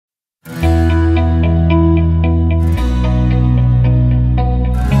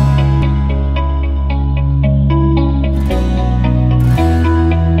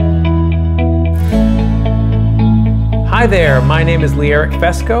there, my name is Eric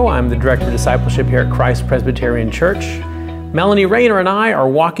Fesko. I'm the Director of Discipleship here at Christ Presbyterian Church. Melanie Rayner and I are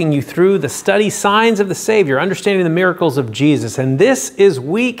walking you through the study Signs of the Savior, understanding the miracles of Jesus. And this is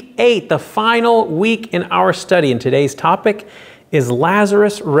week 8, the final week in our study. And today's topic is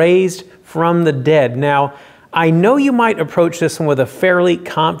Lazarus raised from the dead. Now, I know you might approach this one with a fairly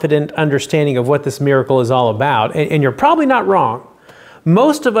confident understanding of what this miracle is all about, and you're probably not wrong.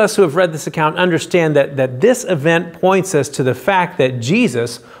 Most of us who have read this account understand that this event points us to the fact that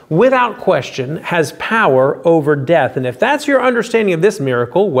Jesus, without question, has power over death. And if that's your understanding of this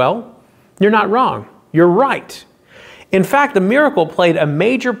miracle, well, you're not wrong. You're right. In fact, the miracle played a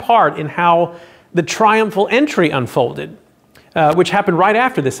major part in how the triumphal entry unfolded, which happened right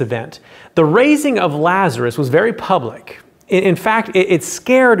after this event. The raising of Lazarus was very public. In fact, it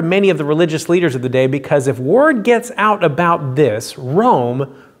scared many of the religious leaders of the day, because if word gets out about this,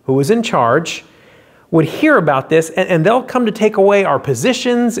 Rome, who was in charge, would hear about this, and they'll come to take away our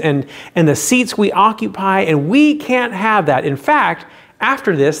positions and the seats we occupy, and we can't have that. In fact,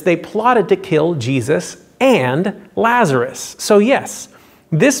 after this, they plotted to kill Jesus and Lazarus. So yes,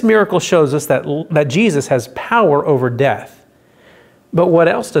 this miracle shows us that Jesus has power over death. But what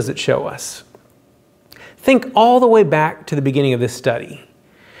else does it show us? Think all the way back to the beginning of this study.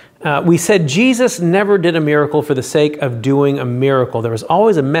 We said Jesus never did a miracle for the sake of doing a miracle. There was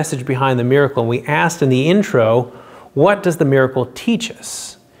always a message behind the miracle. And we asked in the intro, what does the miracle teach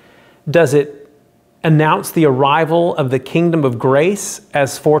us? Does it announce the arrival of the kingdom of grace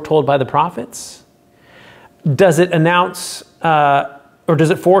as foretold by the prophets? Does it announce, or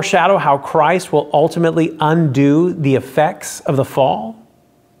does it foreshadow how Christ will ultimately undo the effects of the fall?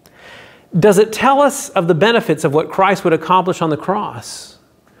 Does it tell us of the benefits of what Christ would accomplish on the cross?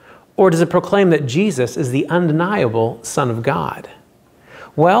 Or does it proclaim that Jesus is the undeniable Son of God?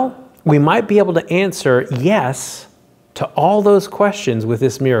 Well, we might be able to answer yes to all those questions with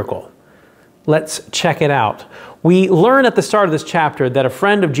this miracle. Let's check it out. We learn at the start of this chapter that a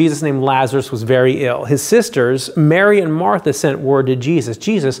friend of Jesus named Lazarus was very ill. His sisters, Mary and Martha, sent word to Jesus,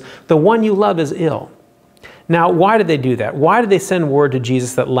 Jesus, the one you love is ill. Now, why did they do that? Why did they send word to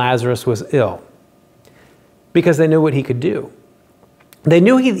Jesus that Lazarus was ill? Because they knew what he could do. They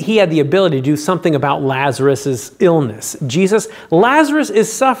knew he had the ability to do something about Lazarus' illness. Jesus, Lazarus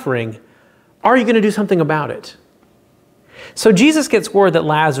is suffering. Are you going to do something about it? So Jesus gets word that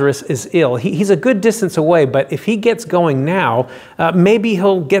Lazarus is ill. He's a good distance away, but if he gets going now, maybe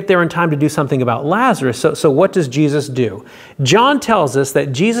he'll get there in time to do something about Lazarus. So what does Jesus do? John tells us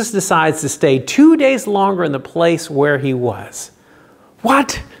that Jesus decides to stay 2 days longer in the place where he was.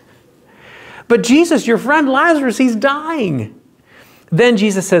 What? But Jesus, your friend Lazarus, he's dying. Then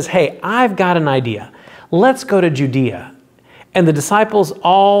Jesus says, hey, I've got an idea. Let's go to Judea. And the disciples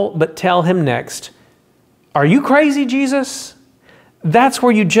all but tell him next, are you crazy, Jesus? That's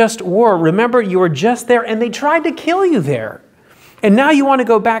where you just were. Remember, you were just there and they tried to kill you there. And now you want to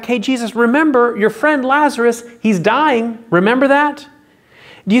go back. Hey, Jesus, remember your friend Lazarus, he's dying. Remember that?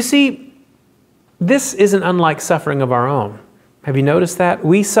 Do you see, this isn't unlike suffering of our own. Have you noticed that?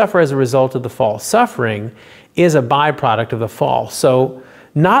 We suffer as a result of the fall. Suffering is a byproduct of the fall. So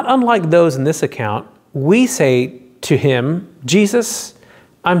not unlike those in this account, we say to him, Jesus,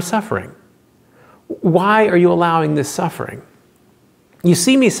 I'm suffering. Why are you allowing this suffering? You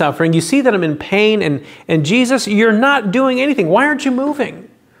see me suffering. You see that I'm in pain. And Jesus, you're not doing anything. Why aren't you moving?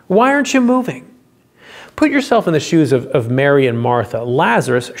 Why aren't you moving? Put yourself in the shoes of Mary and Martha.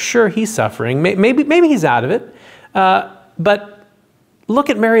 Lazarus, sure, he's suffering. Maybe he's out of it. But look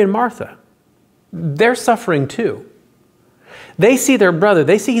at Mary and Martha. They're suffering too. They see their brother.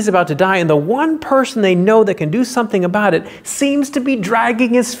 They see he's about to die. And the one person they know that can do something about it seems to be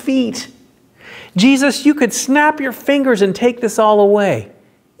dragging his feet. Jesus, you could snap your fingers and take this all away.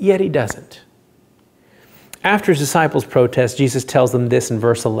 Yet he doesn't. After his disciples protest, Jesus tells them this in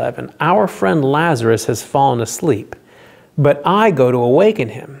verse 11. Our friend Lazarus has fallen asleep, but I go to awaken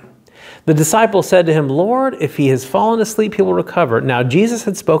him. The disciples said to him, Lord, if he has fallen asleep, he will recover. Now Jesus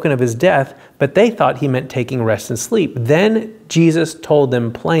had spoken of his death, but they thought he meant taking rest and sleep. Then Jesus told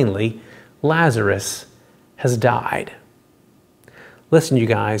them plainly, Lazarus has died. Listen, you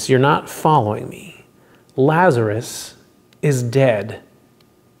guys, you're not following me. Lazarus is dead.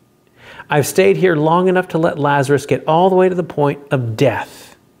 I've stayed here long enough to let Lazarus get all the way to the point of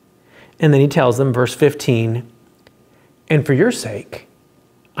death. And then he tells them, verse 15, and for your sake,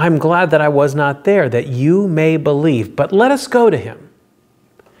 I'm glad that I was not there, that you may believe. But let us go to him.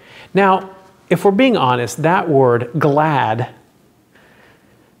 Now, if we're being honest, that word, glad,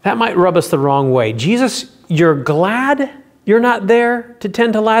 that might rub us the wrong way. Jesus, you're glad you're not there to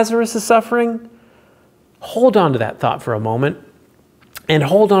tend to Lazarus' suffering? Hold on to that thought for a moment and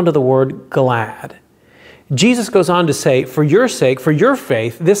hold on to the word glad. Jesus goes on to say, for your sake, for your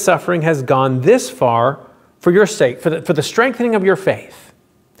faith, this suffering has gone this far for your sake, for the strengthening of your faith.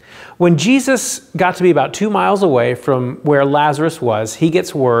 When Jesus got to be about 2 miles away from where Lazarus was, he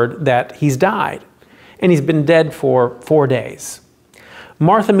gets word that he's died, and he's been dead for 4 days.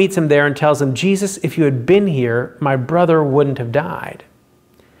 Martha meets him there and tells him, Jesus, if you had been here, my brother wouldn't have died.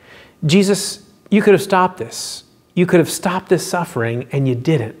 Jesus, you could have stopped this. You could have stopped this suffering, and you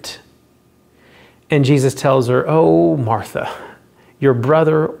didn't. And Jesus tells her, oh, Martha, your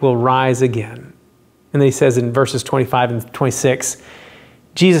brother will rise again. And then he says in verses 25 and 26,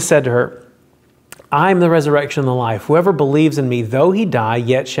 Jesus said to her, I am the resurrection and the life. Whoever believes in me, though he die,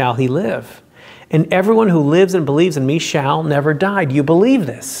 yet shall he live. And everyone who lives and believes in me shall never die. Do you believe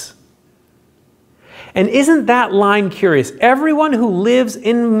this? And isn't that line curious? Everyone who lives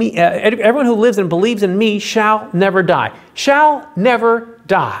in me, everyone who lives and believes in me shall never die. Shall never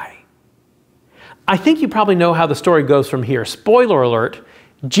die. I think you probably know how the story goes from here. Spoiler alert,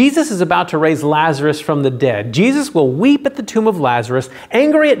 Jesus is about to raise Lazarus from the dead. Jesus will weep at the tomb of Lazarus,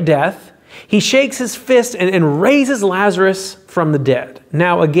 angry at death. He shakes his fist and raises Lazarus from the dead.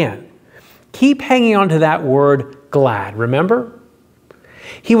 Now again, keep hanging on to that word glad, remember?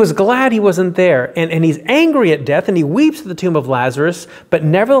 He was glad he wasn't there, and he's angry at death, and he weeps at the tomb of Lazarus, but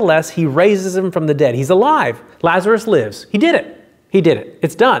nevertheless, he raises him from the dead. He's alive. Lazarus lives. He did it. He did it.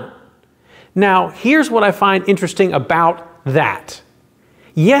 It's done. Now, here's what I find interesting about that.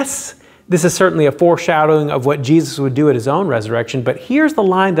 Yes, this is certainly a foreshadowing of what Jesus would do at his own resurrection, but here's the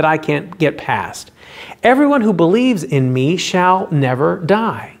line that I can't get past. Everyone who believes in me shall never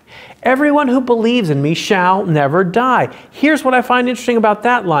die. Everyone who believes in me shall never die. Here's what I find interesting about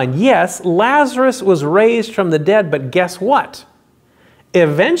that line. Yes, Lazarus was raised from the dead, but guess what?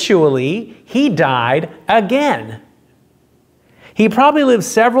 Eventually, he died again. He probably lived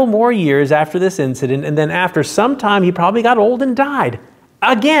several more years after this incident, and then after some time, he probably got old and died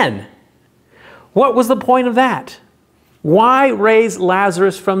again. What was the point of that? Why raise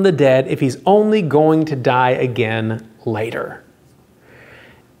Lazarus from the dead if he's only going to die again later?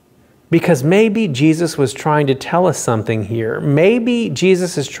 Because maybe Jesus was trying to tell us something here. Maybe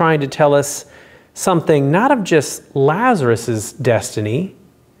Jesus is trying to tell us something not of just Lazarus's destiny,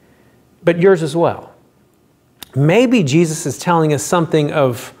 but yours as well. Maybe Jesus is telling us something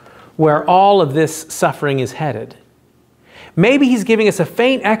of where all of this suffering is headed. Maybe he's giving us a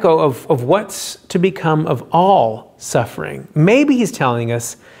faint echo of what's to become of all suffering. Maybe he's telling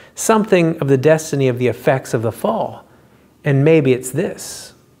us something of the destiny of the effects of the fall. And maybe it's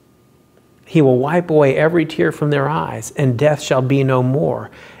this. He will wipe away every tear from their eyes, and death shall be no more.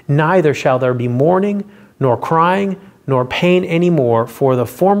 Neither shall there be mourning, nor crying, nor pain anymore, for the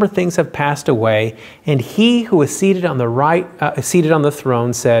former things have passed away. And he who is seated on the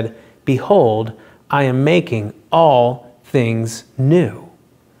throne said, Behold, I am making all things new.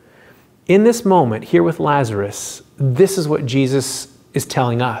 In this moment, here with Lazarus, this is what Jesus is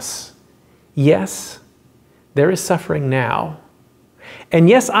telling us. Yes, there is suffering now. And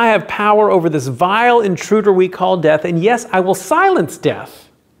yes, I have power over this vile intruder we call death. And yes, I will silence death.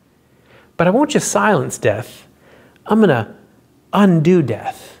 But I won't just silence death. I'm going to undo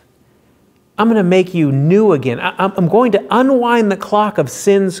death. I'm going to make you new again. I'm going to unwind the clock of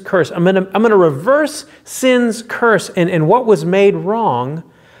sin's curse. I'm going to reverse sin's curse. And what was made wrong,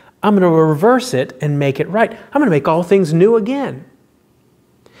 I'm going to reverse it and make it right. I'm going to make all things new again.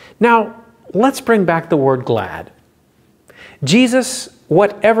 Now, let's bring back the word glad. Jesus,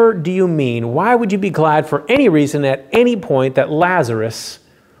 whatever do you mean? Why would you be glad for any reason at any point that Lazarus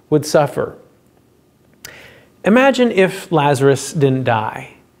would suffer? Imagine if Lazarus didn't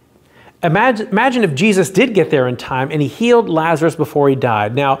die. Imagine if Jesus did get there in time and he healed Lazarus before he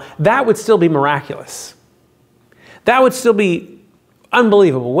died. Now, that would still be miraculous. That would still be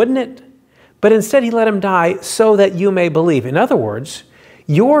unbelievable, wouldn't it? But instead, he let him die so that you may believe. In other words,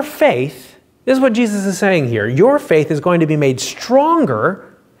 your faith, this is what Jesus is saying here, your faith is going to be made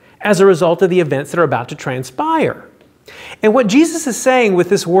stronger as a result of the events that are about to transpire. And what Jesus is saying with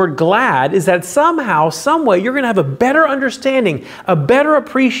this word glad is that somehow, some way, you're going to have a better understanding, a better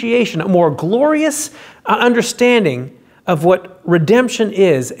appreciation, a more glorious understanding of what redemption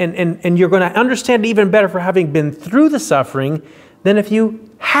is. And you're going to understand it even better for having been through the suffering than if you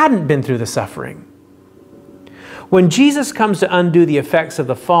hadn't been through the suffering. When Jesus comes to undo the effects of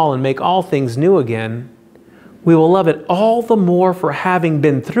the fall and make all things new again, we will love it all the more for having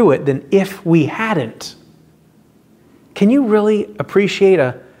been through it than if we hadn't. Can you really appreciate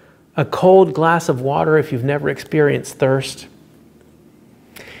a cold glass of water if you've never experienced thirst?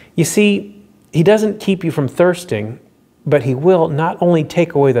 You see, He doesn't keep you from thirsting, but He will not only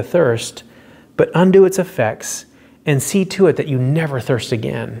take away the thirst, but undo its effects and see to it that you never thirst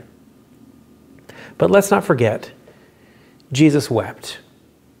again. But let's not forget, Jesus wept.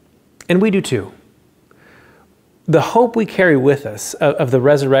 And we do too. The hope we carry with us of the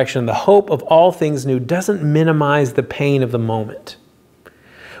resurrection, the hope of all things new, doesn't minimize the pain of the moment.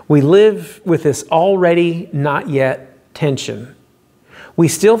 We live with this already not yet tension. We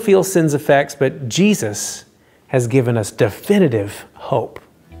still feel sin's effects, but Jesus has given us definitive hope.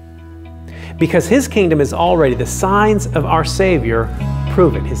 Because His kingdom is already, the signs of our Savior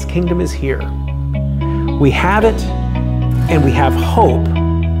prove it. His kingdom is here. We have it, and we have hope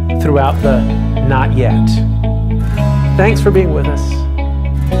throughout the not yet. Thanks for being with us,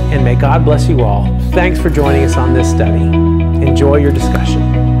 and may God bless you all. Thanks for joining us on this study. Enjoy your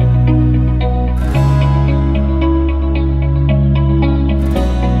discussion.